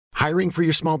Hiring for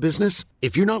your small business?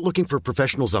 If you're not looking for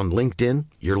professionals on LinkedIn,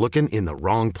 you're looking in the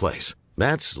wrong place.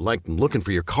 That's like looking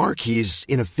for your car keys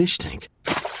in a fish tank.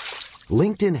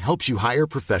 LinkedIn helps you hire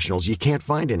professionals you can't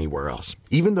find anywhere else,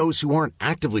 even those who aren't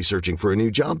actively searching for a new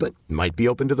job but might be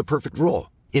open to the perfect role.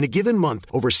 In a given month,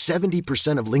 over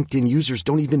 70% of LinkedIn users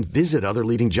don't even visit other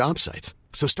leading job sites.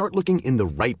 So start looking in the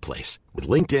right place. With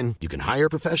LinkedIn, you can hire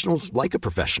professionals like a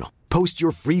professional. Post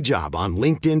your free job on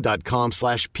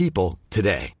linkedin.com/people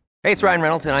today. Hey, it's Ryan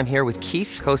Reynolds, and I'm here with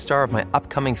Keith, co-star of my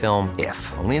upcoming film, If,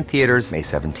 only in theaters May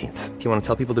 17th. Do you want to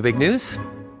tell people the big news?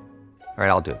 All right,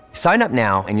 I'll do it. Sign up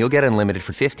now and you'll get unlimited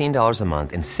for $15 a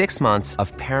month and 6 months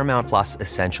of Paramount Plus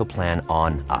Essential Plan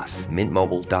on us.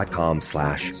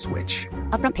 MintMobile.com/switch.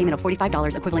 Upfront payment of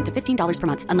 $45 equivalent to $15 per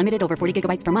month. Unlimited over 40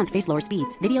 gigabytes per month. Face lower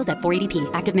speeds. Videos at 480p.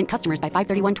 Active Mint customers by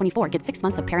 531.24 get 6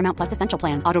 months of Paramount Plus Essential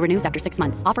Plan. Auto renews after 6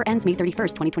 months. Offer ends May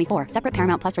 31st, 2024. Separate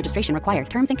Paramount Plus registration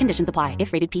required. Terms and conditions apply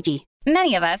if rated PG.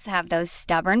 Many of us have those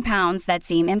stubborn pounds that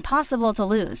seem impossible to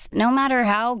lose, no matter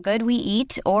how good we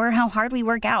eat or how hard we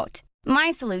work out.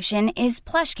 My solution is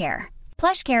PlushCare.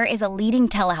 PlushCare is a leading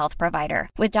telehealth provider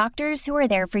with doctors who are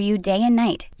there for you day and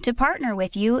night to partner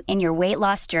with you in your weight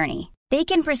loss journey. They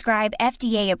can prescribe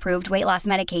FDA-approved weight loss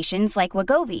medications like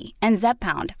Wegovy and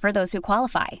Zepbound for those who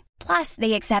qualify. Plus,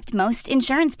 they accept most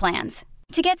insurance plans.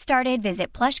 To get started,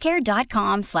 visit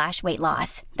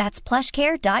plushcare.com/weightloss. That's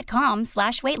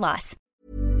plushcare.com/weightloss.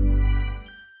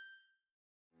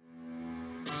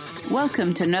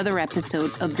 Welcome to another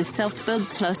episode of the Self-Build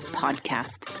Plus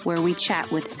podcast, where we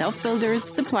chat with self-builders,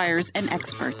 suppliers, and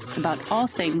experts about all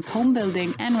things home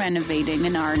building and renovating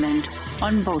in Ireland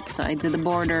on both sides of the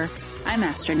border. I'm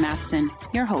Astrid Matson,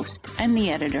 your host and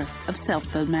the editor of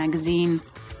Self-Build magazine.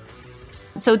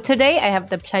 So today I have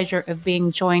the pleasure of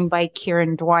being joined by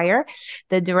Kieran Dwyer,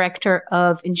 the director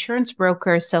of insurance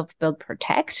broker Self-Build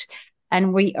Protect.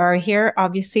 And we are here,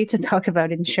 obviously, to talk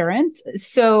about insurance.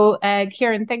 So,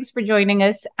 Kieran, thanks for joining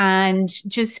us. And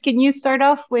just can you start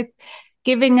off with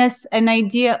giving us an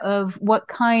idea of what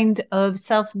kind of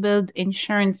self-build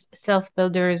insurance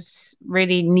self-builders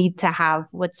really need to have?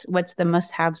 What's the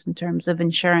must-haves in terms of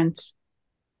insurance?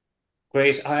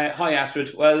 Great. Hi,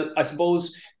 Astrid. Well, I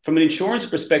suppose from an insurance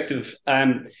perspective,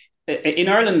 in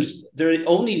Ireland, the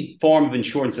only form of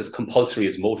insurance that's compulsory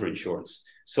is motor insurance.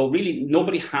 So really,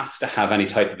 nobody has to have any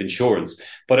type of insurance.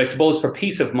 But I suppose for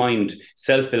peace of mind,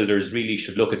 self-builders really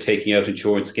should look at taking out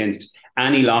insurance against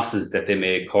any losses that they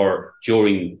may occur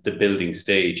during the building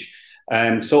stage.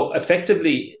 So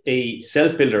effectively, a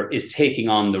self-builder is taking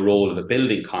on the role of a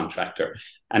building contractor.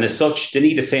 And as such, they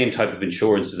need the same type of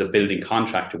insurance as a building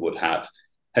contractor would have.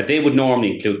 They would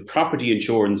normally include property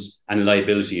insurance and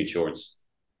liability insurance.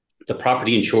 The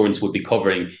property insurance would be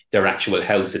covering their actual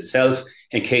house itself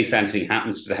in case anything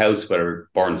happens to the house, whether it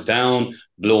burns down,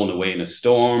 blown away in a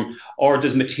storm, or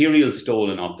there's material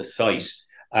stolen off the site.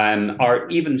 Or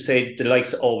even say the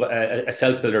likes of a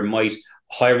self-builder might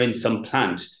hire in some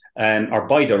plant or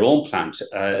buy their own plant,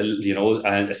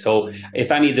 so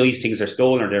if any of these things are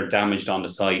stolen or they're damaged on the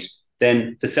site,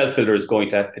 then the self-builder is going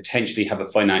to potentially have a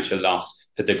financial loss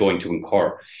that they're going to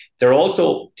incur. They're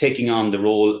also taking on the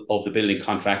role of the building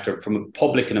contractor from a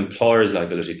public and employer's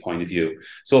liability point of view.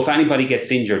 So if anybody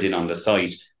gets injured in on the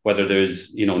site, whether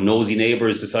there's nosy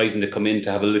neighbours deciding to come in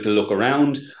to have a little look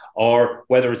around, or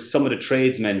whether it's some of the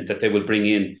tradesmen that they will bring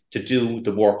in to do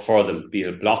the work for them, be it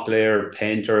a block layer,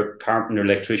 painter, carpenter,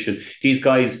 electrician, these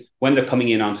guys, when they're coming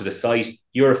in onto the site,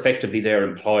 you're effectively their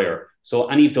employer. So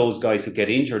any of those guys who get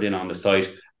injured in on the site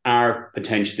are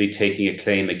potentially taking a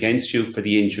claim against you for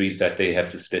the injuries that they have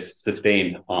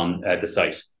sustained on the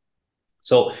site.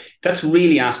 So that's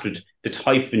really, Astrid, the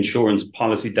type of insurance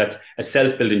policy that a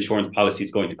self-build insurance policy is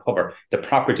going to cover, the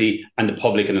property and the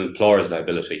public and employer's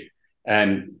liability.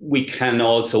 We can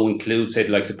also include, say,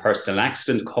 the likes of personal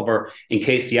accident cover in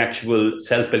case the actual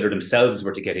self-builder themselves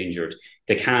were to get injured.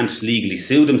 They can't legally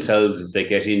sue themselves if they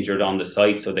get injured on the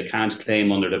site, so they can't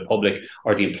claim under the public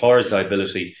or the employer's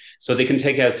liability. So they can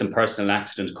take out some personal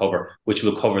accident cover, which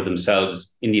will cover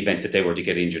themselves in the event that they were to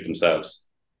get injured themselves.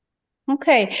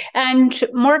 Okay. And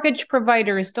mortgage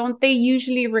providers, don't they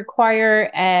usually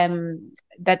require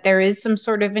that there is some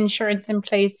sort of insurance in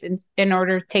place in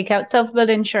order to take out self-build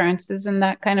insurance? Isn't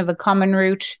that kind of a common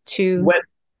route to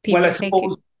people I taking?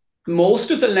 suppose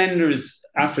most of the lenders,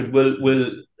 Astrid,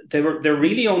 they're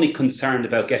really only concerned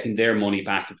about getting their money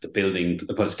back if the building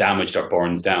was damaged or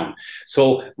burns down.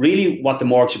 So really what the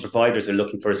mortgage providers are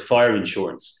looking for is fire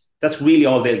insurance. That's really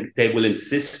all they will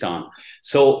insist on.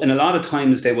 So in a lot of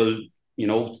times they will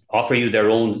offer you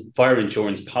their own fire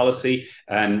insurance policy,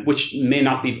 which may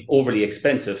not be overly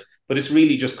expensive, but it's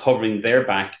really just covering their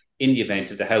back in the event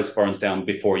that the house burns down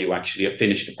before you actually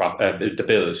finish the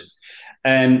build.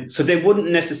 So they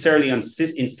wouldn't necessarily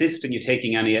insist on you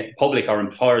taking any public or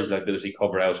employer's liability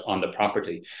cover out on the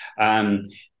property.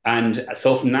 And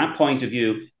so from that point of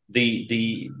view,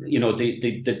 they're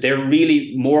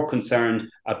really more concerned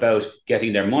about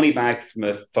getting their money back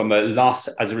from a loss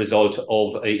as a result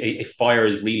of a fire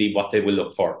is really what they will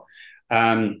look for.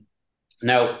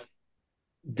 Now,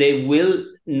 they will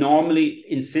normally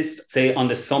insist, say, on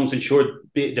the sums insured,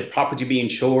 the property being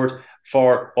insured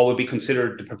for what would be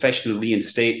considered the professional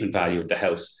reinstatement value of the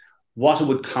house. What it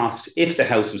would cost if the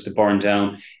house was to burn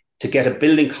down, to get a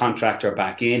building contractor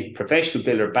back in, professional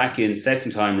builder back in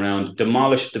second time round,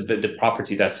 demolish the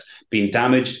property that's been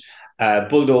damaged,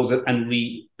 bulldoze it and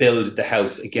rebuild the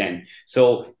house again.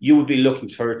 So you would be looking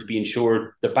for it to be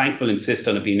insured. The bank will insist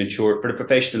on it being insured for the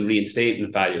professional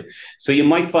reinstatement value. So you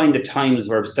might find at times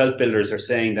where self-builders are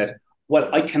saying that, well,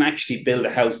 I can actually build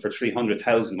a house for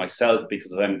 300,000 myself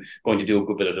because I'm going to do a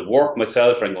good bit of the work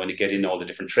myself, or I'm going to get in all the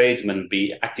different tradesmen and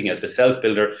be acting as the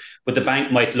self-builder. But the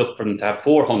bank might look for them to have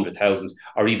 400,000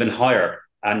 or even higher.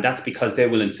 And that's because they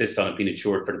will insist on it being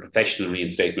insured for the professional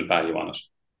reinstatement value on it.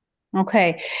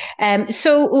 Okay.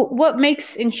 So what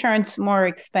makes insurance more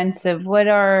expensive? What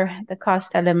are the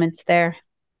cost elements there?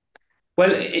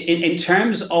 Well, in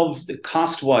terms of the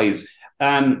cost-wise,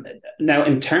 now,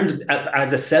 in terms of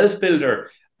as a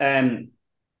self-builder,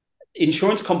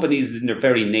 insurance companies in their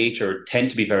very nature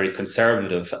tend to be very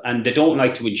conservative, and they don't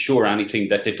like to insure anything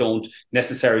that they don't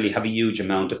necessarily have a huge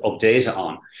amount of data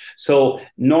on. So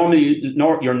normally,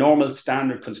 your normal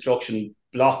standard construction,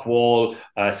 block wall,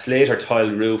 slate or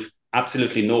tile roof,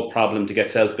 absolutely no problem to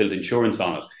get self-built insurance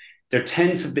on it. There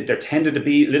tended to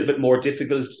be a little bit more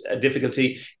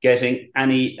difficulty getting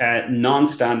any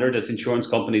non-standard, as insurance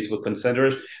companies would consider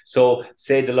it. So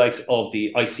say the likes of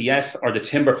the ICF or the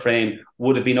timber frame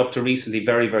would have been up to recently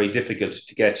very, very difficult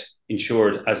to get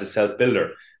insured as a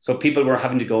self-builder. So people were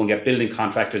having to go and get building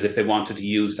contractors if they wanted to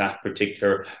use that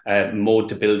particular mode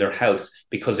to build their house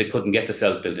because they couldn't get the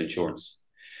self-build insurance.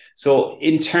 So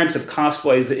in terms of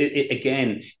cost-wise,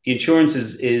 again, the insurance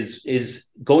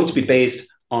is going to be based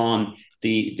on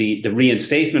the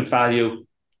reinstatement value.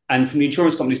 And from the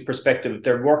insurance company's perspective,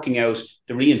 they're working out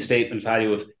the reinstatement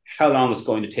value of how long it's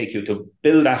going to take you to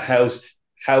build that house,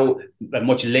 how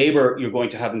much labour you're going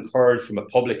to have incurred from a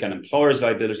public and employer's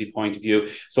liability point of view.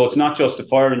 So it's not just the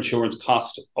fire insurance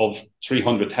cost of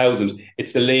 300,000,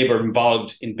 it's the labour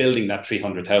involved in building that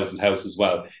 300,000 house as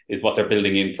well, is what they're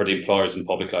building in for the employers and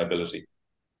public liability.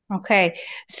 Okay,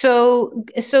 so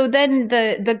then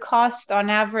the cost on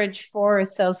average for a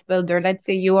self-builder, let's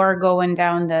say you are going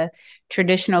down the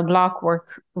traditional block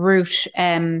work route,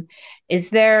 is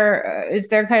there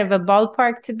kind of a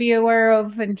ballpark to be aware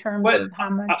of in terms of how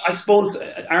much? I suppose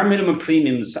our minimum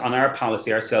premiums on our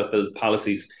policy, our self-build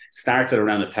policies, start at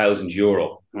around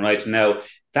 €1,000. Right now,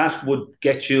 that would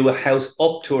get you a house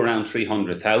up to around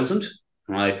 300,000.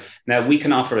 Right now, we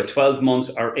can offer a 12-month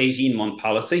or 18-month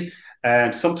policy.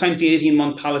 Sometimes the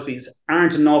 18-month policies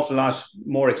aren't an awful lot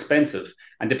more expensive.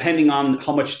 And depending on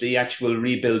how much the actual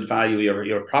rebuild value of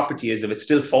your property is, if it's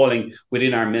still falling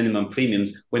within our minimum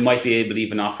premiums, we might be able to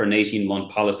even offer an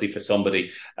 18-month policy for somebody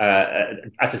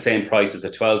at the same price as a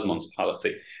 12-month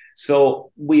policy.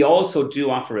 So we also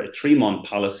do offer a 3-month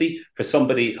policy for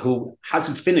somebody who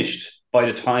hasn't finished by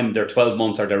the time their 12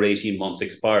 months or their 18 months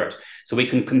expired. So we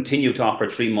can continue to offer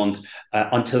 3 months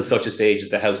until such a stage as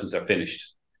the houses are finished.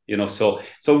 So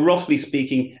roughly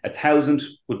speaking, 1,000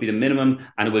 would be the minimum,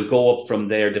 and it will go up from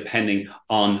there depending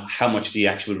on how much the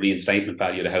actual reinstatement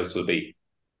value of the house will be.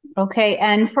 Okay,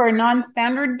 and for a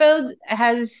non-standard build,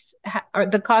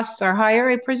 the costs are higher,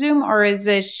 I presume, or is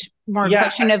it more a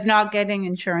question of not getting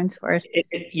insurance for it?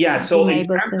 So in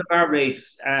terms of our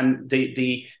rates,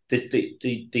 the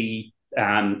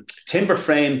timber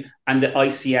frame and the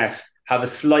ICF have a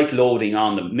slight loading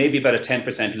on them, maybe about a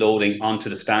 10% loading onto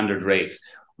the standard rates.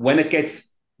 When it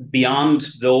gets beyond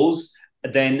those,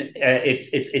 then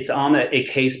it's on a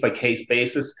case-by-case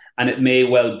basis, and it may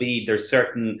well be there's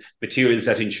certain materials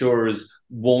that insurers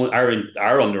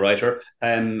our underwriter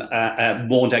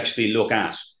won't actually look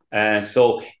at.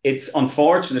 So it's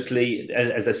unfortunately,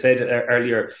 as I said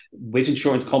earlier, with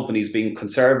insurance companies being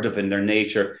conservative in their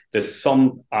nature, there's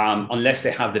some, unless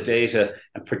they have the data,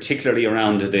 and particularly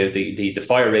around the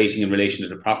fire rating in relation to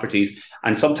the properties.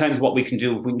 And sometimes what we can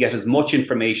do, if we can get as much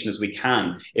information as we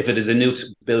can, if it is a new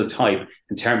build type,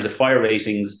 in terms of fire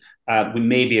ratings, we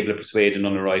may be able to persuade an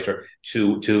underwriter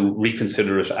to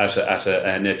reconsider it at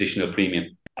an additional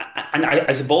premium. And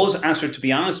I suppose, Astrid, to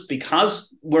be honest,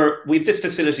 because we've this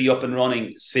facility up and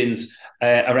running since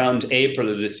around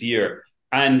April of this year,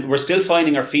 And we're still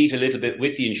finding our feet a little bit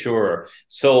with the insurer.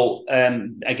 So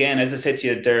again, as I said to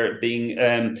you, they're being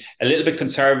a little bit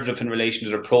conservative in relation to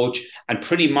their approach and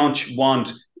pretty much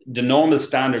want the normal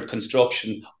standard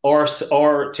construction or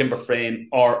timber frame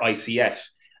or ICF.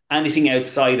 Anything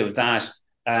outside of that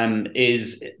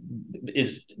is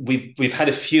we've had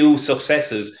a few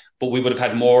successes, but we would have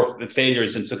had more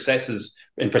failures than successes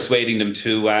in persuading them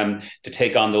to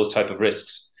take on those type of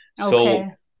risks. Okay. So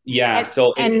yeah,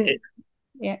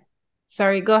 yeah.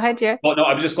 Sorry, go ahead. Yeah. No,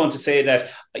 I was just going to say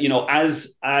that,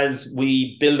 as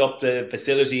we build up the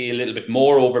facility a little bit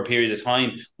more over a period of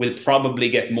time, we'll probably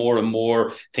get more and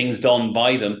more things done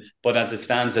by them. But as it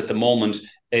stands at the moment,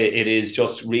 it is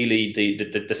just really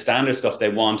the standard stuff they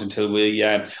want until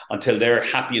they're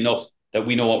happy enough that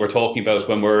we know what we're talking about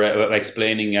when we're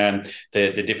explaining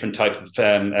the different type of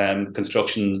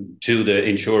construction to the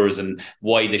insurers and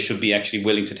why they should be actually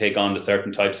willing to take on the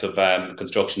certain types of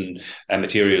construction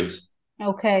materials.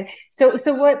 Okay.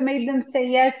 So what made them say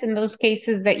yes in those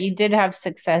cases that you did have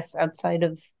success outside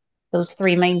of those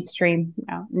three mainstream,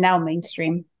 now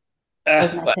mainstream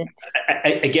methods?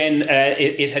 Again,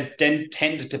 it had then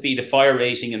tended to be the fire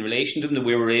rating in relation to them, that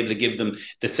we were able to give them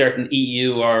the certain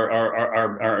EU or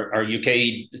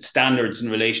UK standards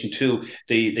in relation to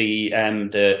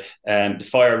the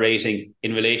fire rating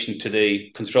in relation to the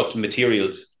construction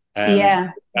materials.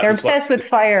 Yeah, they're obsessed with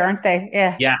fire, aren't they?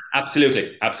 Yeah,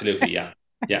 absolutely, yeah.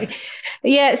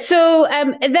 Yeah. So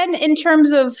then in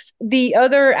terms of the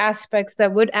other aspects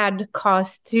that would add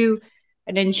cost to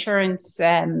an insurance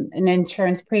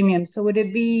premium, so would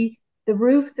it be the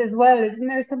roofs as well? Isn't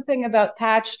there something about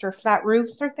thatched or flat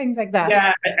roofs or things like that?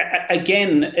 Yeah,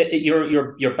 again,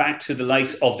 you're back to the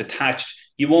likes of the thatched.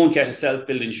 You won't get a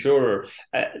self-build insurer.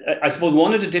 I suppose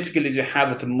one of the difficulties you have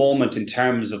at the moment in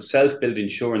terms of self-build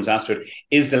insurance, Astrid,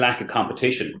 is the lack of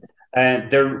competition.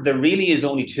 There really is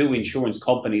only two insurance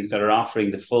companies that are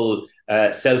offering the full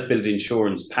self-build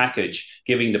insurance package,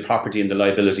 giving the property and the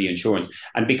liability insurance.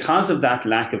 And because of that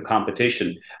lack of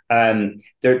competition,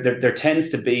 there tends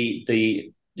to be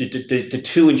the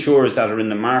two insurers that are in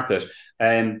the market.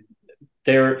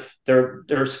 They're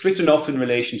strict enough in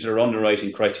relation to their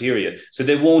underwriting criteria, so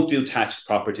they won't do thatched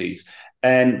properties,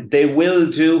 and they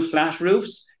will do flat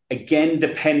roofs, again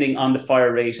depending on the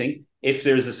fire rating. If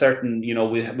there's a certain,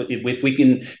 if we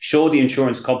can show the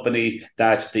insurance company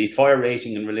that the fire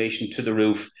rating in relation to the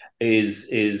roof is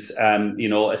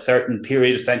a certain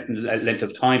period, a certain length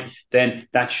of time, then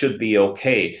that should be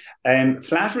okay.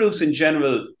 Flat roofs in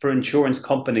general for insurance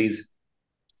companies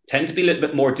tend to be a little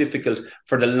bit more difficult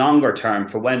for the longer term,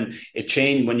 for when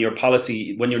your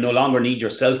policy, when you no longer need your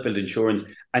self-build insurance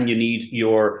and you need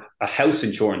a house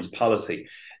insurance policy.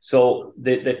 So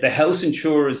the house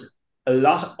insurers, a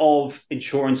lot of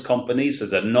insurance companies,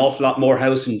 there's an awful lot more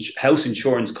house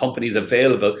insurance companies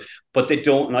available, but they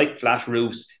don't like flat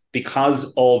roofs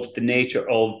because of the nature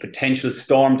of potential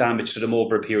storm damage to them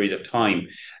over a period of time.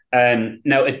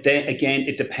 Now,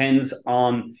 it depends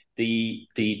on the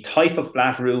type of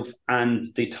flat roof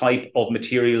and the type of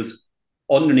materials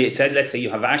underneath. Let's say you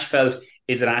have asphalt.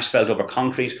 Is it asphalt over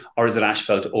concrete or is it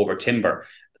asphalt over timber?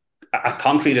 A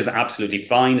concrete is absolutely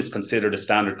fine. It's considered a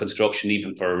standard construction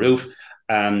even for a roof.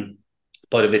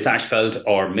 But if it's asphalt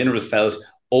or mineral felt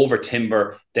over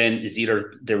timber, then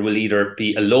there will either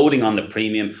be a loading on the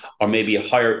premium or maybe a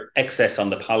higher excess on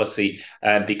the policy,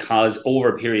 because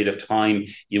over a period of time,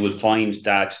 you will find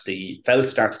that the felt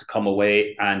starts to come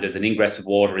away and there's an ingress of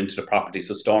water into the property.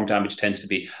 So storm damage tends to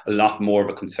be a lot more of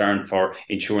a concern for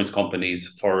insurance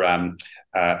companies for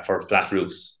flat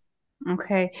roofs.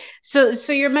 Okay. So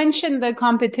you mentioned the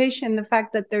competition, the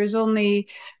fact that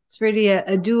it's really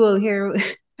a duel here.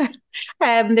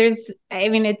 That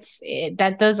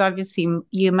does obviously,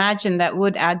 you imagine that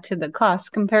would add to the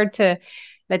cost compared to,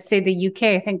 let's say, the UK.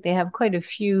 I think they have quite a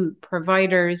few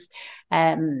providers.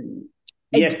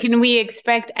 Yes. Can we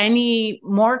expect any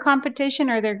more competition?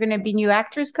 Are there going to be new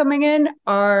actors coming in,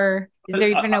 or is there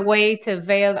even a way to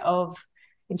avail of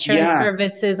insurance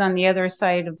services on the other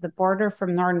side of the border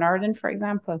from Northern Ireland, for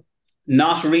example?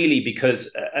 Not really,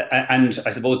 because, and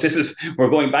I suppose we're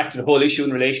going back to the whole issue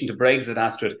in relation to Brexit,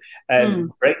 Astrid.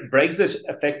 Brexit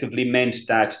effectively meant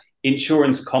that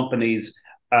insurance companies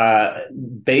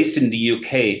based in the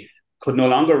UK could no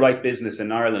longer write business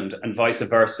in Ireland and vice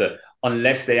versa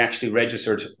unless they actually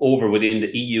registered over within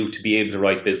the EU to be able to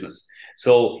write business.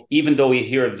 So even though you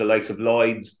hear of the likes of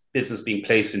Lloyd's business being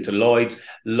placed into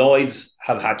Lloyd's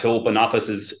have had to open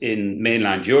offices in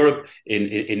mainland Europe,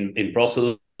 in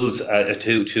Brussels,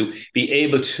 to be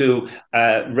able to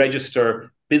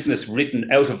register business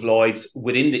written out of Lloyd's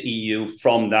within the EU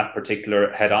from that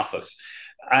particular head office.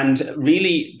 and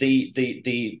really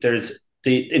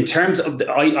in terms of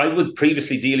I was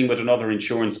previously dealing with another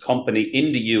insurance company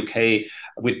in the UK.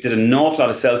 We did an awful lot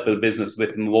of self-build business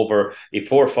with them over a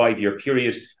 4 or 5 year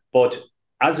period. But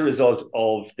as a result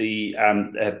of the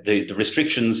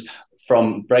restrictions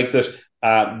from Brexit,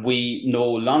 we no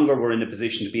longer were in a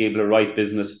position to be able to write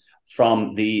business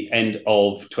from the end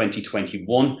of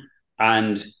 2021.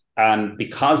 And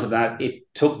because of that, it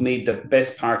took me the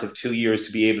best part of 2 years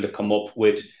to be able to come up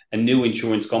with a new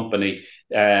insurance company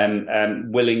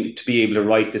willing to be able to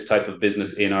write this type of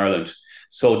business in Ireland.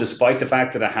 So despite the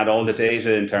fact that I had all the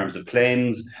data in terms of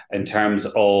claims, in terms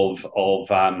of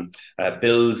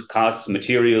bills, costs,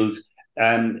 materials,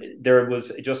 there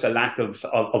was just a lack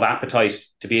of appetite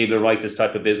to be able to write this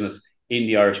type of business in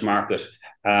the Irish market.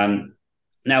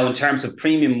 Now, in terms of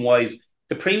premium-wise,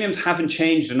 the premiums haven't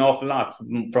changed an awful lot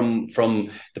from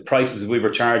the prices we were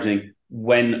charging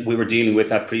when we were dealing with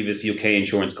that previous UK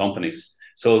insurance companies.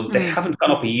 So they haven't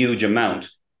gone up a huge amount.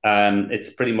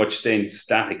 It's pretty much staying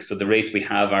static. So the rates we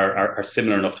have are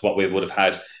similar enough to what we would have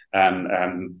had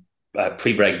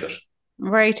pre-Brexit.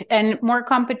 Right. And more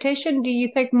competition, do you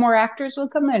think more actors will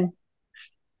come in?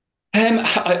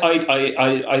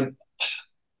 I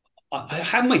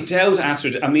have my doubt,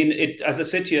 Astrid. I mean, as I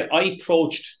said to you, I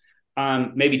approached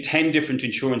maybe 10 different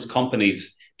insurance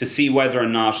companies to see whether or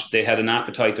not they had an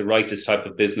appetite to write this type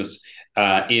of business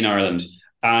in Ireland.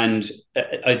 And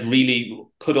I really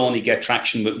could only get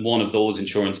traction with one of those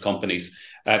insurance companies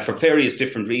for various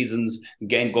different reasons.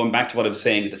 Again, going back to what I was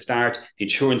saying at the start, the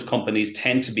insurance companies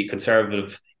tend to be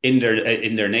conservative in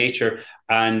their nature,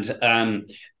 and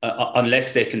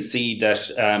unless they can see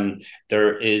that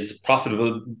there is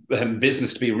profitable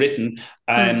business to be written,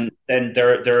 then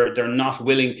they're not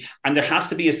willing. And there has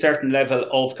to be a certain level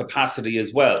of capacity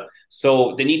as well.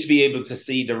 So they need to be able to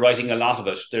see they're writing a lot of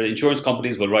it. The insurance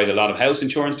companies will write a lot of house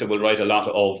insurance, they will write a lot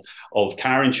of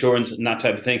car insurance and that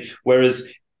type of thing.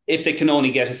 Whereas if they can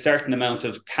only get a certain amount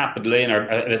of capital in or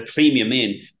a premium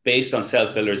in based on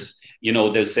self-builders,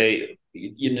 they'll say,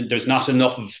 there's not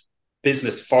enough of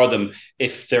business for them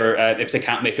if they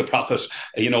can't make a profit.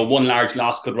 One large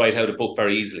loss could write out a book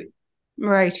very easily.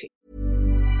 Right.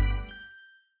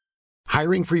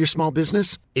 Hiring for your small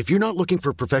business? If you're not looking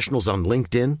for professionals on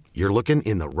LinkedIn, you're looking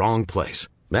in the wrong place.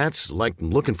 That's like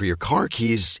looking for your car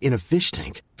keys in a fish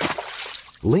tank.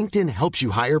 LinkedIn helps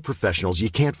you hire professionals you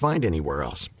can't find anywhere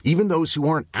else, even those who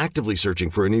aren't actively searching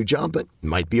for a new job but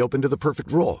might be open to the perfect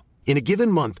role. In a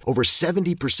given month, over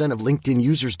 70% of LinkedIn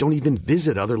users don't even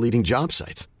visit other leading job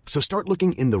sites. So start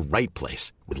looking in the right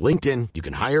place. With LinkedIn, you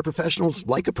can hire professionals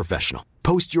like a professional.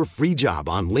 Post your free job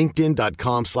on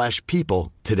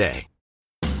linkedin.com/people today.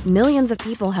 Millions of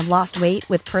people have lost weight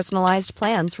with personalized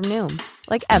plans from Noom.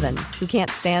 Like Evan, who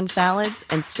can't stand salads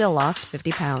and still lost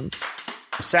 50 pounds.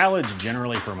 Salads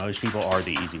generally for most people are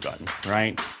the easy button,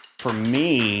 right? For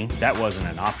me, that wasn't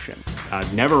an option. I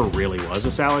never really was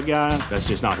a salad guy. That's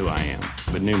just not who I am.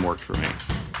 But Noom worked for me.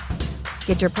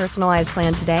 Get your personalized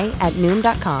plan today at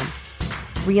Noom.com.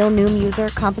 Real Noom user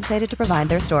compensated to provide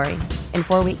their story. In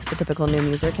 4 weeks, the typical Noom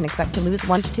user can expect to lose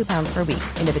 1 to 2 pounds per week.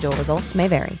 Individual results may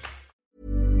vary.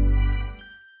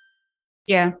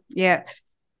 Yeah.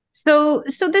 So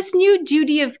this new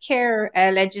duty of care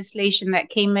legislation that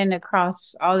came in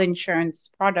across all insurance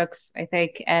products, I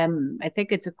think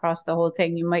it's across the whole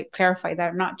thing. You might clarify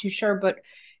that. I'm not too sure, but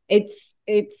it's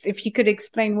if you could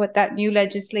explain what that new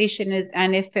legislation is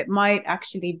and if it might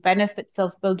actually benefit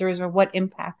self-builders or what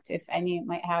impact, if any, it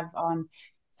might have on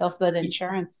self-build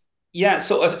insurance. Yeah,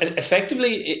 so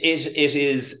effectively, it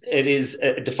is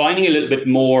defining a little bit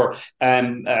more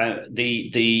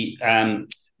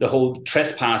the whole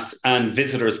trespass and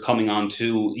visitors coming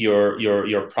onto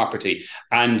your property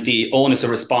and the onus of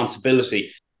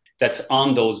responsibility that's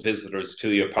on those visitors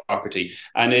to your property,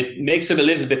 and it makes it a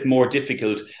little bit more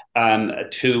difficult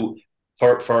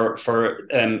for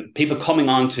people coming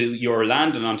onto your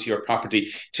land and onto your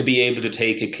property to be able to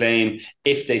take a claim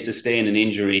if they sustain an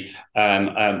injury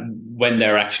when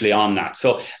they're actually on that.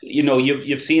 So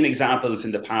you've seen examples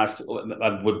in the past.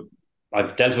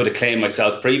 I've dealt with a claim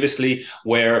myself previously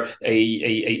where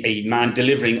a man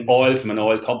delivering oil from an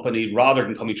oil company, rather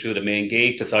than coming through the main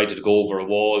gate, decided to go over a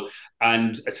wall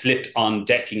and slipped on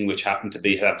decking, which happened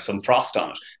to have some frost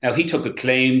on it. Now, he took a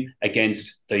claim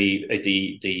against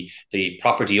the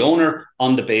property owner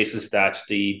on the basis that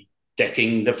the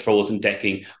decking, the frozen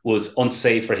decking, was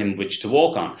unsafe for him which to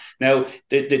walk on. Now,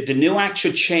 the new act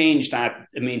should change that.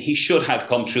 I mean, he should have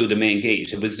come through the main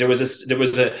gate. There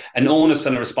was an onus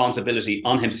and a responsibility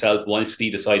on himself once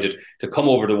he decided to come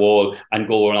over the wall and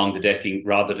go along the decking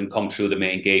rather than come through the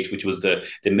main gate, which was the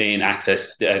main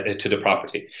access to the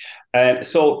property.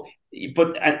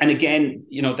 But again,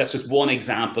 that's just one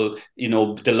example.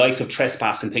 The likes of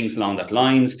trespass and things along that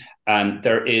lines.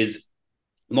 There is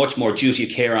much more duty of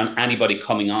care on anybody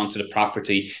coming onto the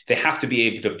property. They have to be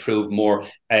able to prove more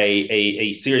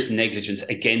a serious negligence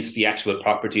against the actual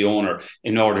property owner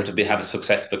in order to have a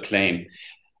successful claim.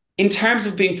 In terms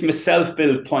of being from a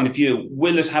self-build point of view,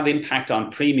 will it have impact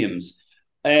on premiums?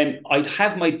 I'd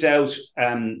have my doubt,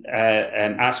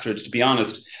 Astrid, to be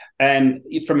honest.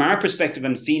 From our perspective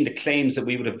and seeing the claims that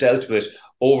we would have dealt with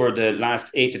over the last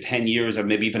 8 to 10 years, or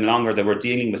maybe even longer, that we're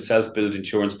dealing with self-build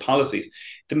insurance policies,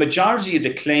 the majority of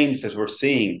the claims that we're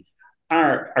seeing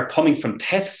are coming from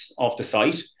thefts off the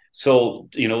site. So,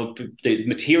 the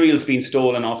materials being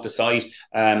stolen off the site,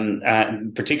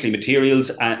 particularly materials,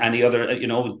 and any other,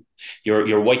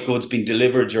 your white goods being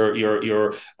delivered,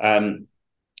 your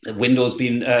windows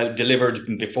being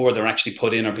delivered before they're actually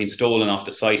put in or being stolen off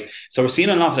the site. So we're seeing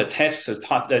a lot of thefts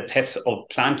of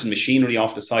plant and machinery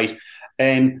off the site,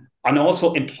 and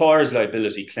also employers'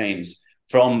 liability claims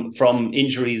from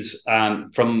injuries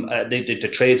from the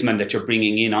tradesmen that you're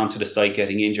bringing in onto the site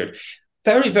getting injured.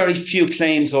 Very, very few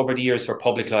claims over the years for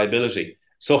public liability.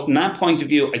 So from that point of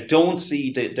view, I don't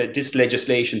see this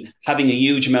legislation having a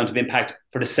huge amount of impact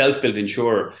for the self-build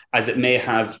insurer as it may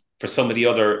have for some of the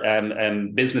other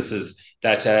businesses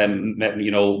that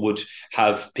would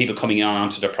have people coming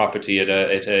onto their property at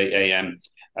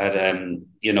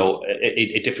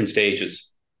different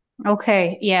stages.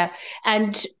 Okay, yeah.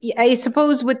 And I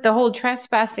suppose with the whole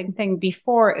trespassing thing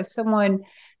before, if someone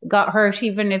got hurt,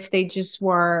 even if they just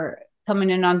were coming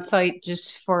in on site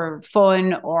just for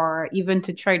fun or even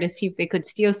to try to see if they could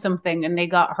steal something and they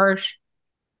got hurt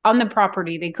on the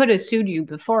property, they could have sued you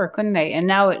before, couldn't they? And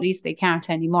now at least they can't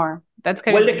anymore. That's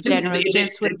kind of the general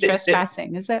gist with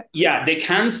trespassing, is it? Yeah, they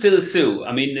can still sue.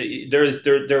 I mean,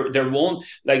 there won't,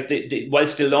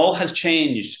 whilst the law has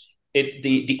changed,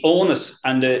 the onus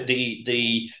and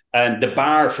the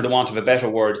bar, for the want of a better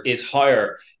word, is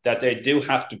higher. That they do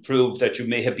have to prove that you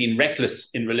may have been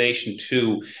reckless in relation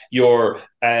to your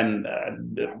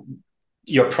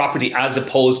property, as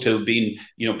opposed to being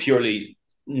purely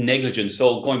negligent.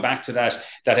 So going back to that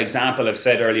example I've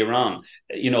said earlier on,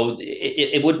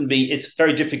 it wouldn't be. It's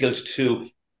very difficult to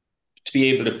be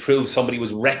able to prove somebody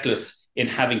was reckless in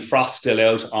having frost still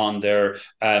out on their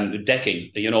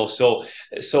decking, So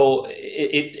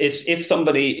if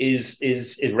somebody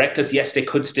is reckless, yes, they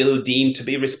could still deem to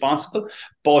be responsible,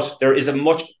 but there is a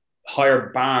much higher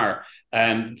bar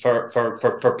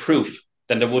for proof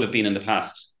than there would have been in the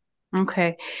past.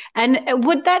 Okay. And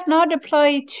would that not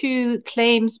apply to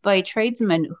claims by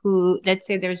tradesmen who, let's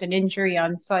say there's an injury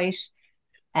on site?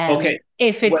 Okay.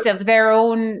 If it's of their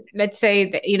own, let's say,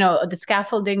 the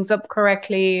scaffolding's up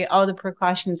correctly, all the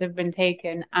precautions have been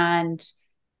taken, and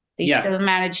they still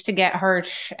manage to get hurt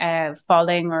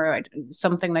falling or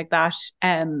something like that.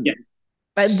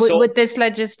 But would this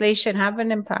legislation have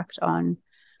an impact on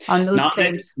those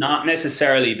claims? Not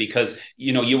necessarily, because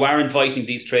you are inviting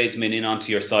these tradesmen in onto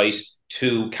your site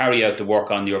to carry out the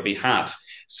work on your behalf.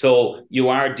 So you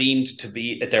are deemed to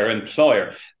be their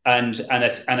employer, and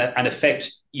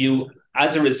effect you,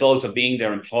 as a result of being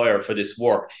their employer for this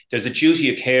work, there's a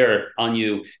duty of care on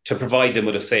you to provide them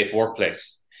with a safe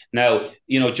workplace. Now,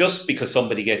 just because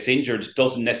somebody gets injured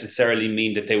doesn't necessarily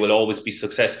mean that they will always be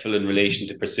successful in relation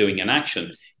to pursuing an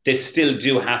action. They still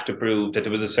do have to prove that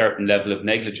there was a certain level of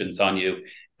negligence on you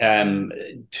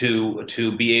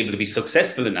to be able to be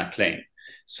successful in that claim.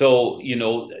 So,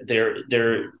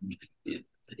 they're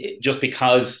just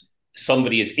because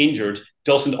somebody is injured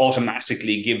doesn't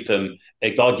automatically give them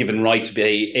a God-given right to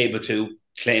be able to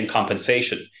claim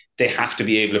compensation. They have to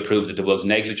be able to prove that there was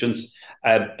negligence.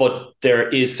 But there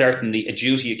is certainly a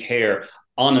duty of care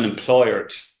on an employer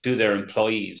to their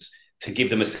employees to give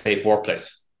them a safe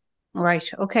workplace. Right.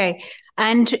 Okay.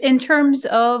 And in terms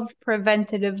of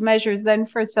preventative measures then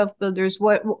for self-builders,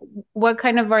 what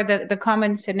kind of are the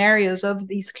common scenarios of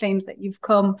these claims that you've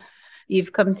come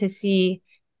to see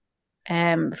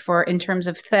for in terms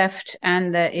of theft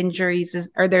and the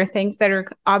injuries? Are there things that are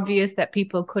obvious that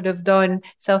people could have done,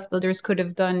 self-builders could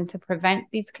have done to prevent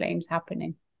these claims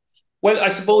happening? Well, I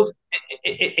suppose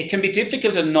it can be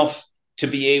difficult enough to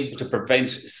be able to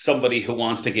prevent somebody who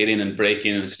wants to get in and break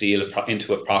in and steal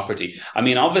into a property. I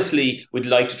mean, obviously, we'd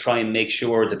like to try and make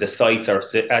sure that the sites are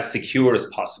as secure as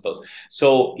possible.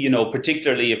 So, you know,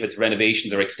 particularly if it's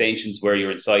renovations or extensions where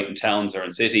you're inside in towns or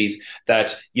in cities,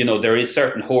 that, you know, there is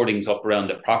certain hoardings up around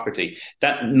the property.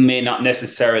 That may not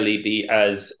necessarily be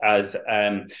as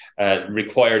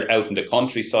required out in the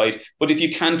countryside, but if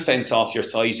you can fence off your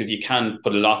site, if you can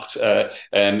put a locked a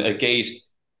gate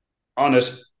on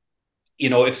it, you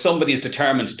know, if somebody is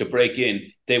determined to break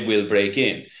in, they will break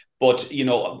in. But, you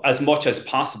know, as much as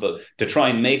possible to try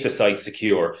and make the site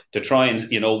secure, to try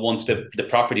and, you know, once the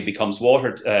property becomes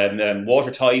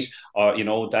watertight, or, you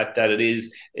know, that it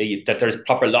is, that there's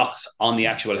proper locks on the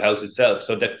actual house itself,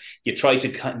 so that you try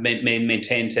to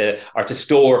maintain to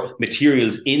store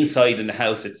materials inside in the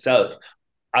house itself,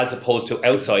 as opposed to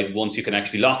outside once you can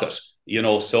actually lock it. You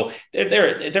know, so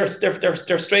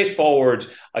they're straightforward,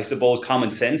 I suppose,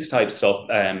 common sense type stuff,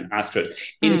 Astrid.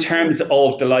 In terms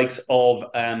of the likes of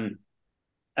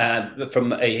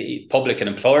from a public and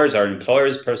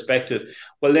employers perspective,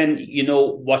 well then, you know,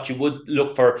 what you would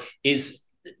look for is,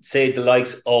 say, the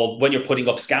likes of when you're putting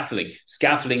up scaffolding.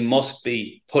 Scaffolding must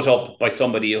be put up by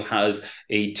somebody who has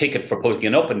a ticket for putting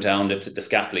it up and down the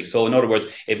scaffolding. So in other words,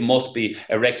 it must be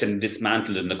erected and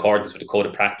dismantled in accordance with the code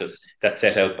of practice that's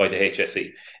set out by the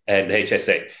HSE and the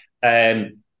HSA.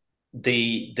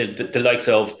 The likes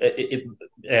of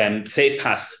Safe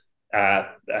Pass,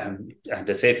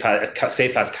 the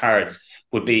Safe Pass cards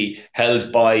would be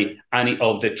held by any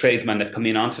of the tradesmen that come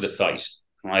in onto the site.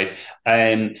 Right.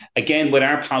 Again, with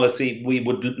our policy, we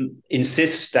would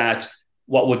insist that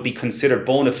what would be considered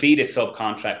bona fide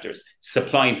subcontractors,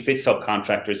 supply and fit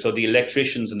subcontractors, so the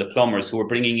electricians and the plumbers who are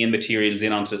bringing in materials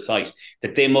in onto the site,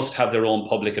 that they must have their own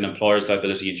public and employers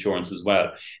liability insurance as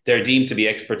well. They're deemed to be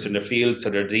experts in their field,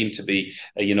 so they're deemed to be,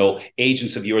 you know,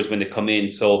 agents of yours when they come in.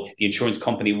 So the insurance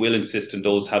company will insist on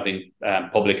those having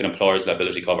public and employers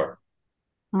liability cover.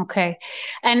 Okay.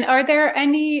 And are there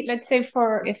any, let's say,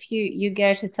 for if you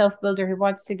get a self-builder who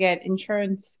wants to get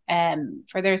insurance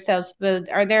for their self-build,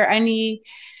 are there any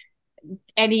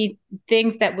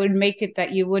things that would make it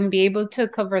that you wouldn't be able to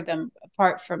cover them,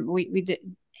 apart from we did,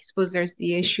 I suppose there's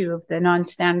the issue of the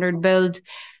non-standard build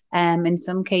in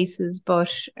some cases,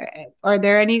 but are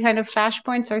there any kind of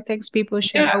flashpoints or things people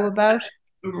should know about?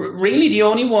 Really, the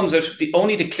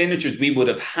only declinatures we would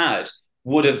have had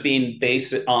would have been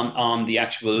based on the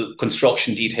actual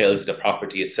construction details of the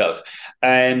property itself.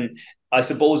 I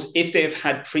suppose if they've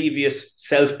had previous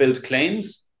self-built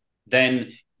claims,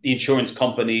 then the insurance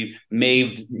company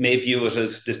may view it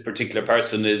as this particular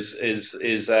person is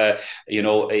you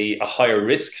know, a higher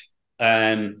risk.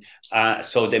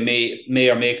 So they may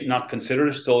or may not consider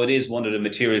it. So it is one of the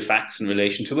material facts in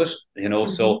relation to it, you know.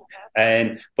 So,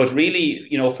 but really,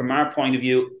 you know, from our point of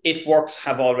view, if works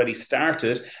have already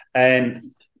started,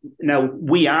 now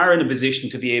we are in a position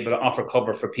to be able to offer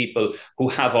cover for people who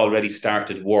have already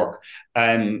started work.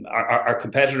 Our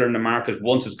competitor in the market,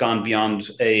 once it's gone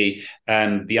beyond I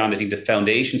think the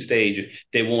foundation stage,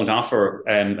 they won't offer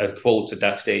quotes at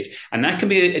that stage, and that can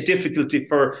be a difficulty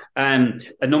for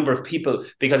a number of people,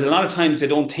 because a lot of times they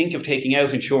don't think of taking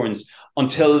out insurance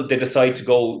until they decide to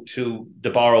go to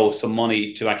borrow some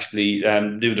money to actually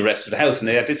do the rest of the house, and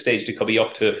at this stage they could be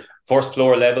up to first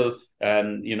floor level.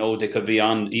 You know, they could be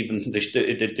on even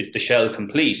the shell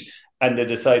complete, and they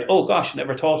decide, oh gosh,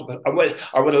 never thought about it.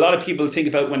 Or what a lot of people think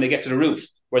about when they get to the roof,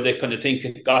 where they kind of think,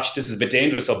 gosh, this is a bit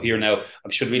dangerous up here now, I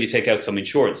should really take out some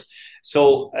insurance.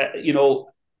 So, you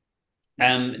know,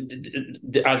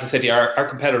 as I said, our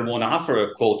competitor won't offer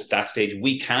a quote at that stage.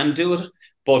 We can do it,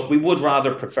 but we would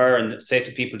rather prefer and say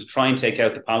to people to try and take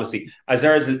out the policy as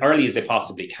early as they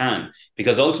possibly can,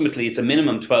 because ultimately it's a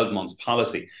minimum 12 months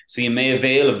policy. So you may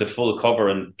avail of the full cover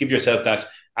and give yourself that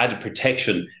added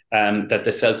protection that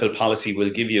the self-build policy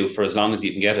will give you for as long as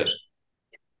you can get it.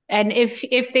 And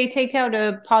if they take out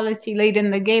a policy late in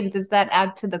the game, does that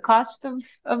add to the cost of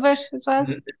it as well?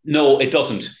 No, it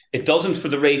doesn't. It doesn't for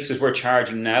the rates that we're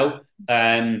charging now.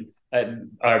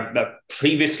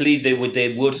 Previously they would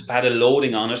have had a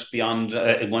loading on it beyond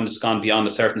when it's gone beyond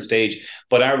a certain stage,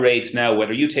 but our rates now,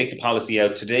 whether you take the policy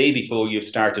out today before you've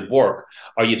started work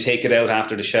or you take it out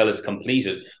after the shell is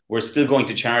completed, we're still going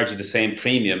to charge you the same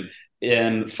premium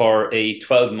for a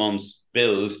 12 months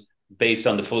build based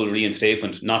on the full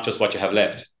reinstatement, not just what you have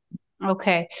left.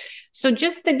 Okay. So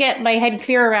just to get my head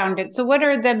clear around it, so what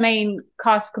are the main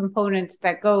cost components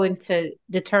that go into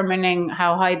determining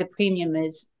how high the premium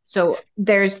is? So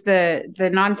there's the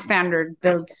non-standard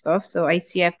build stuff. So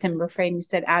ICF timber frame, you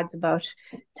said, adds about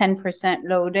 10%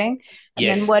 loading. And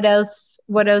yes. Then what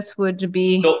else would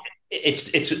be? So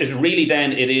it's really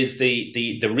then it is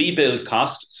the rebuild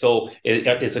cost. So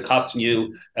is it costing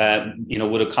you,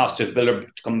 would it cost a builder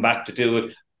to come back to do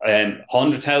it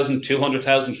 100,000,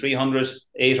 200,000, 300,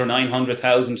 8 or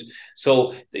 900,000?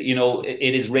 So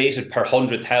it is rated per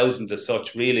 100,000 as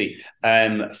such, really,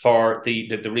 for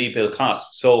the rebuild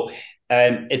cost. So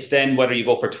it's then whether you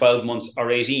go for 12 months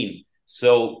or 18.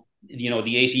 So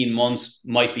the 18 months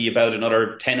might be about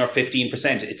another 10 or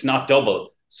 15%. It's not double.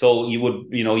 So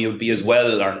you'd be as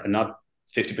well, or not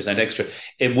 50% extra.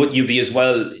 You'd be as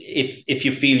well if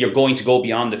you feel you're going to go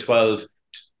beyond the 12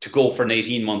 to go for an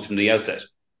 18 months from the outset.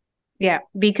 Yeah,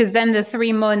 because then the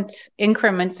 3-month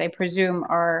increments, I presume,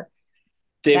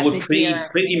 they would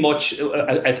pretty much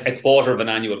a quarter of an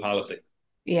annual policy.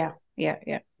 Yeah,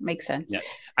 makes sense. Yeah.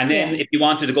 And then if you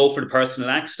wanted to go for the personal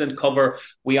accident cover,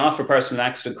 we offer personal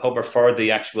accident cover for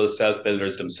the actual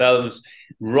self-builders themselves.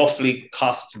 Roughly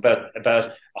costs about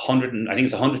 100, I think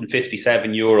it's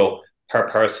 €157 per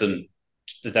person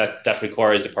that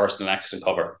requires the personal accident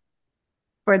cover.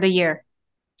 For the year?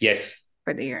 Yes.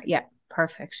 For the year, yeah,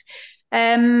 perfect.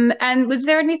 And was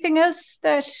there anything else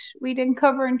that we didn't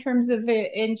cover in terms of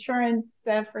insurance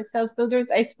for self-builders?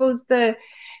 I suppose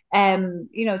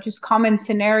just common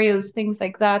scenarios, things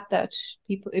like that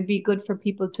it'd be good for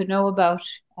people to know about.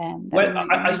 Well,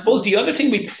 I suppose the other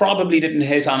thing we probably didn't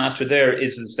hit on, Astrid, there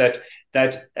is that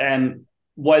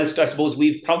whilst I suppose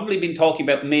we've probably been talking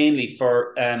about mainly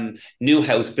for new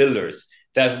house builders,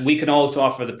 that we can also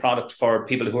offer the product for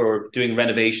people who are doing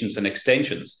renovations and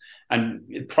extensions.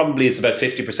 And probably it's about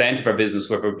 50% of our business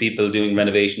were for people doing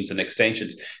renovations and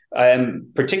extensions.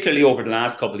 Particularly over the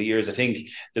last couple of years, I think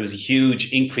there was a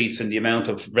huge increase in the amount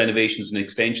of renovations and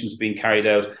extensions being carried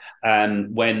out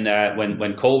when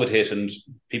COVID hit and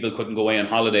people couldn't go away on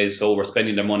holidays, so we're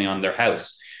spending their money on their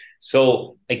house.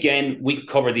 So again, we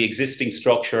cover the existing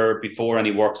structure before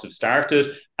any works have started,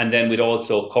 and then we'd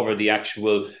also cover the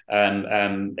actual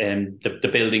the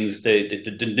buildings,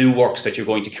 the new works that you're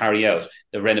going to carry out,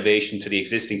 the renovation to the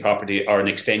existing property or an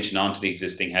extension onto the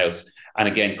existing house, and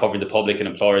again cover the public and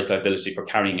employers' liability for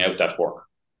carrying out that work.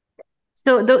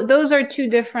 So those are two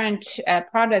different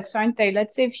products, aren't they?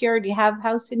 Let's say if you already have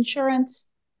house insurance,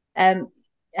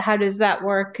 how does that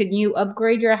work? Can you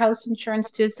upgrade your house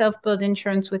insurance to self-build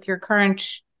insurance with your current?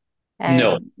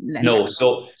 No.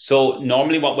 So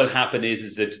normally what will happen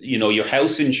is that your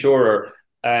house insurer,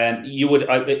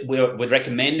 would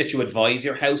recommend that you advise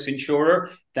your house insurer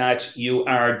that you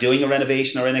are doing a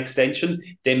renovation or an extension.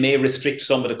 They may restrict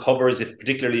some of the covers,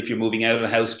 particularly if you're moving out of the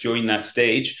house during that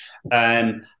stage.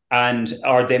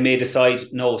 Or they may decide,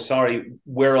 no, sorry,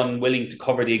 we're unwilling to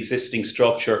cover the existing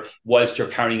structure whilst you're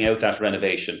carrying out that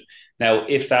renovation. Now,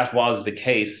 if that was the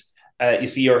case, you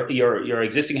see, your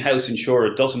existing house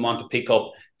insurer doesn't want to pick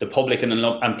up the public and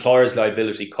employer's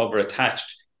liability cover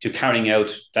attached to carrying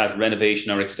out that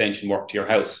renovation or extension work to your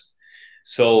house.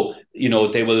 So,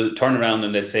 they will turn around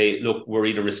and they say, look, we're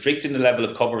either restricting the level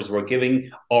of covers we're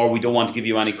giving, or we don't want to give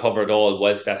you any cover at all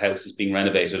whilst that house is being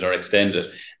renovated or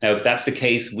extended. Now, if that's the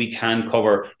case, we can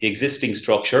cover the existing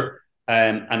structure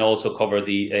and also cover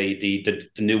the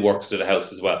new works to the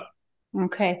house as well.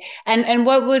 Okay. And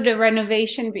what would a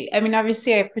renovation be? I mean,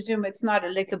 obviously, I presume it's not a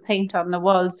lick of paint on the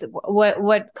walls.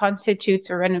 What constitutes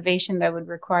a renovation that would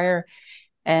require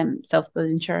self-build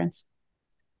insurance?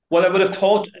 Well, I would have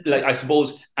thought, I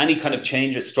suppose, any kind of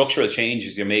structural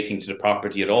changes you're making to the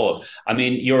property at all. I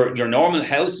mean, your normal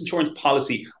house insurance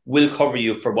policy will cover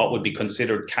you for what would be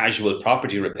considered casual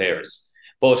property repairs.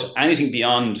 But anything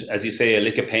beyond, as you say, a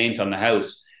lick of paint on the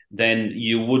house, then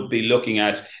you would be looking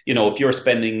at, if you're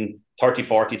spending 30,000,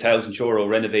 40,000 euro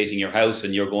renovating your house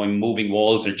and you're moving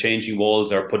walls or changing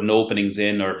walls or putting openings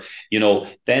in, or,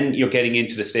 then you're getting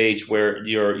into the stage where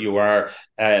you are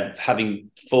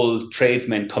having full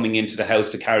tradesmen coming into the house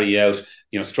to carry out,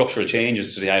 structural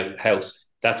changes to the house.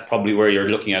 That's probably where you're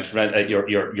looking at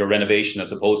your renovation,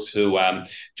 as opposed to as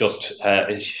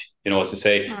to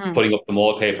say, putting up the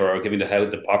wallpaper or giving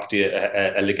the property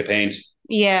a lick of paint.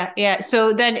 Yeah.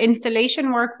 So then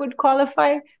installation work would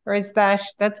qualify, or is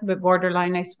that's a bit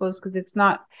borderline, I suppose, because it's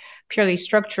not purely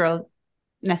structural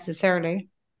necessarily.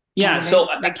 Yeah. So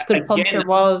you could pump your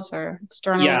walls or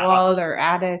external wall or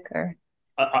attic or.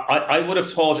 I would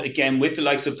have thought, again, with the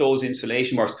likes of those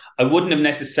installation works, I wouldn't have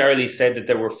necessarily said that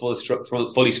they were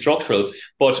fully structural,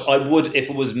 but I would, if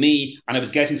it was me and I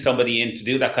was getting somebody in to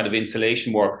do that kind of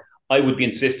installation work, I would be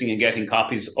insisting in getting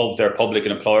copies of their public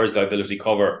and employers' liability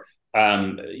cover,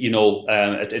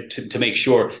 to make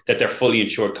sure that they're fully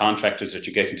insured contractors that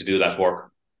you're getting to do that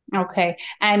work. Okay.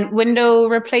 And window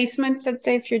replacements, let's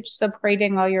say if you're just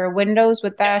upgrading all your windows,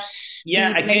 with that?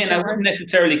 Yeah, again, I wouldn't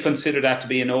necessarily consider that to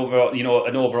be an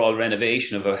overall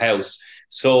renovation of a house.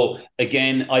 So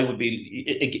again, I would be,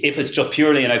 if it's just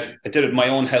purely, and I did it in my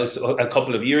own house a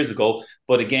couple of years ago,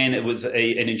 but again, it was an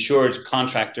insured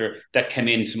contractor that came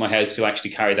into my house to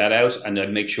actually carry that out, and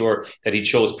I'd make sure that he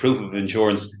shows proof of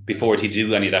insurance before he'd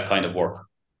do any of that kind of work.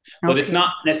 But it's not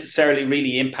necessarily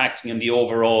really impacting on the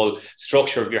overall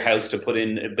structure of your house to put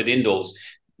in those.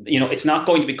 It's not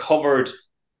going to be covered.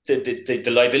 The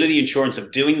liability insurance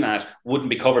of doing that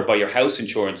wouldn't be covered by your house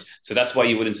insurance. So that's why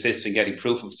you would insist in getting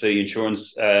proof of the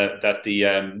insurance that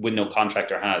the window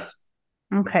contractor has.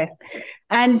 Okay.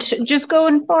 And just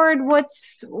going forward,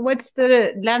 what's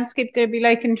the landscape going to be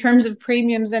like in terms of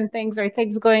premiums and things? Are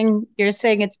things going, you're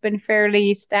saying it's been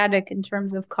fairly static in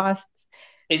terms of costs?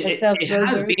 It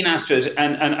has been, Astrid,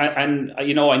 and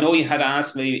I know you had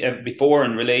asked me before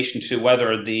in relation to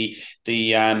whether this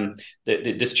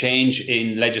change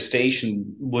in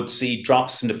legislation would see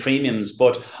drops in the premiums,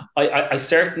 but I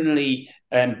certainly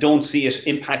don't see it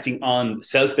impacting on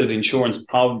self-build insurance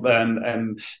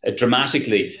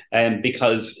dramatically,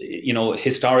 because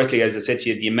historically, as I said to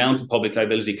you, the amount of public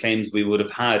liability claims we would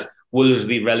have had will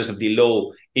be relatively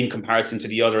low in comparison to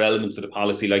the other elements of the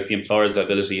policy, like the employer's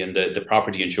liability and the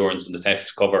property insurance and the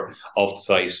theft cover of the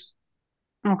site.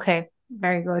 Okay,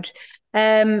 very good.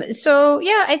 So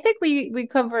yeah, I think we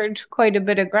covered quite a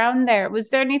bit of ground there. Was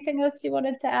there anything else you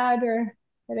wanted to add, or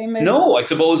did I miss? No, I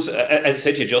suppose, as I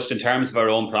said to you, just in terms of our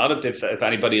own product, if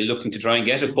anybody is looking to try and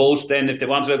get a quote, then if they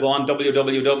wanted to go on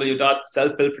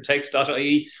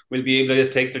www.selfbuildprotect.ie, we'll be able to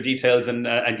take their details and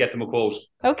get them a quote.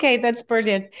 Okay, that's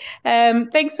brilliant.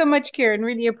 Thanks so much, Kieran.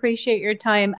 Really appreciate your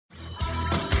time.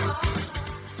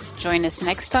 Join us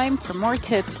next time for more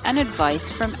tips and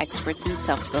advice from experts and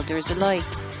self-builders alike.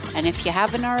 And if you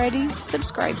haven't already,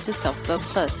 subscribe to Self-Build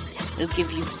Plus. It'll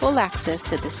give you full access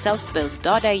to the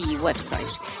selfbuild.ie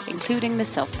website, including the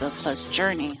Self-Build Plus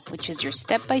journey, which is your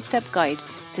step-by-step guide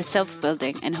to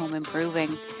self-building and home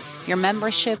improving. Your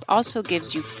membership also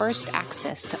gives you first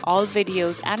access to all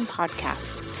videos and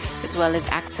podcasts, as well as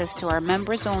access to our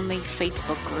members-only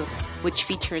Facebook group, which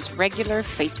features regular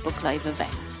Facebook Live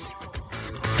events.